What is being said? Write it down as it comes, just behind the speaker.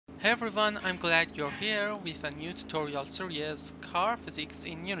Hey everyone, I'm glad you're here with a new tutorial series, Car Physics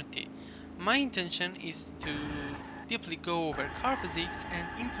in Unity. My intention is to deeply go over car physics and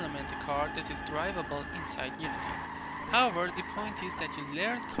implement a car that is drivable inside Unity. However, the point is that you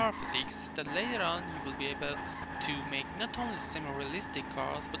learn car physics that later on you will be able to make not only semi-realistic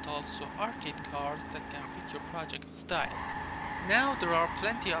cars but also arcade cars that can fit your project style. Now there are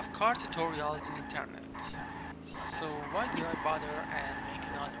plenty of car tutorials in internet. So why do I bother and make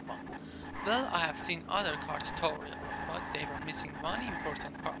another one? Well, I have seen other car tutorials, but they were missing one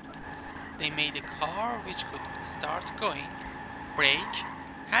important part. They made a car which could start going, brake,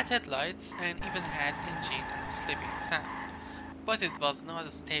 had headlights, and even had engine and a sleeping sound. But it was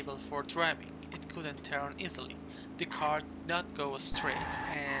not stable for driving. It couldn't turn easily. The car did not go straight,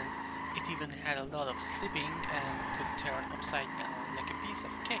 and it even had a lot of slipping and could turn upside down like a piece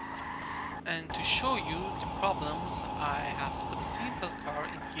of cake. And to show you the problems, I have set up a simple car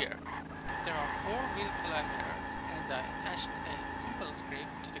in here. There are four wheel colliders and I attached a simple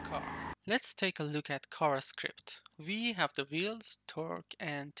script to the car. Let's take a look at car script. We have the wheels, torque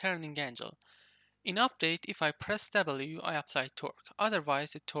and turning angle. In update, if I press W, I apply torque,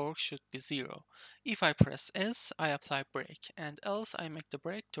 otherwise the torque should be 0. If I press S, I apply brake, and else I make the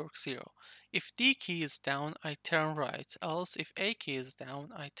brake torque 0. If D key is down, I turn right, else if A key is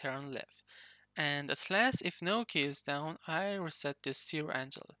down, I turn left. And at last, if no key is down, I reset this 0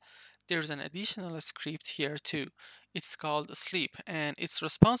 angle. There's an additional script here too. It's called sleep, and it's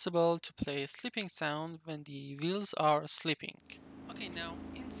responsible to play a sleeping sound when the wheels are sleeping. Okay, now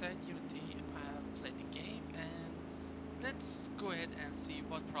inside Unity, I have played the game, and let's go ahead and see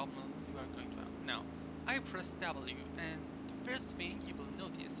what problems you are going to have. Now, I press W, and the first thing you will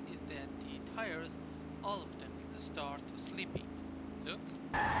notice is that the tires, all of them, start sleeping. Look.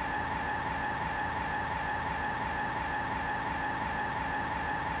 Now,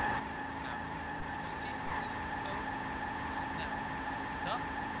 you see how it didn't go? Now, I stop,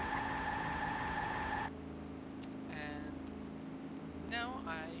 and now I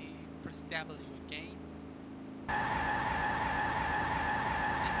press W again, and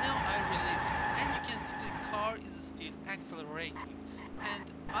now I release it, and you can see the car is still accelerating,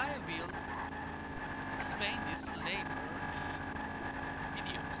 and I will explain this later in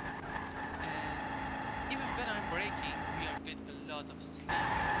videos. And even when I'm braking, we are getting a lot of sleep, and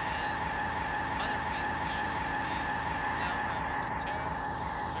other things to show you is now I want to turn,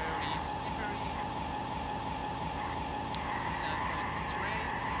 it's very slippery, it's not going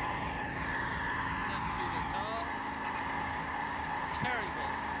straight, not good at all,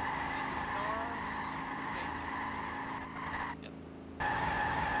 terrible. It starts rotating. Yep.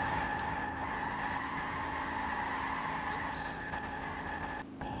 Oops.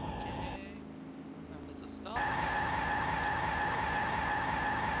 Okay. Now let's stop.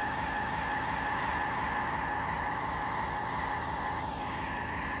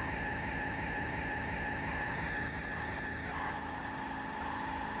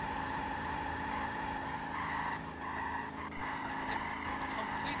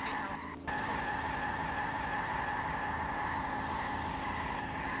 Completely out of control.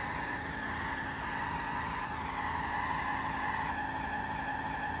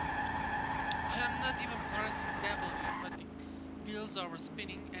 I am not even pressing W, but the wheels are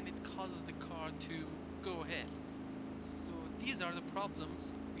spinning and it causes the car to go ahead. So these are the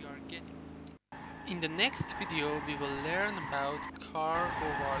problems we are getting. In the next video, we will learn about car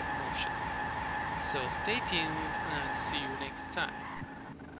forward motion. So stay tuned and I'll see you next time.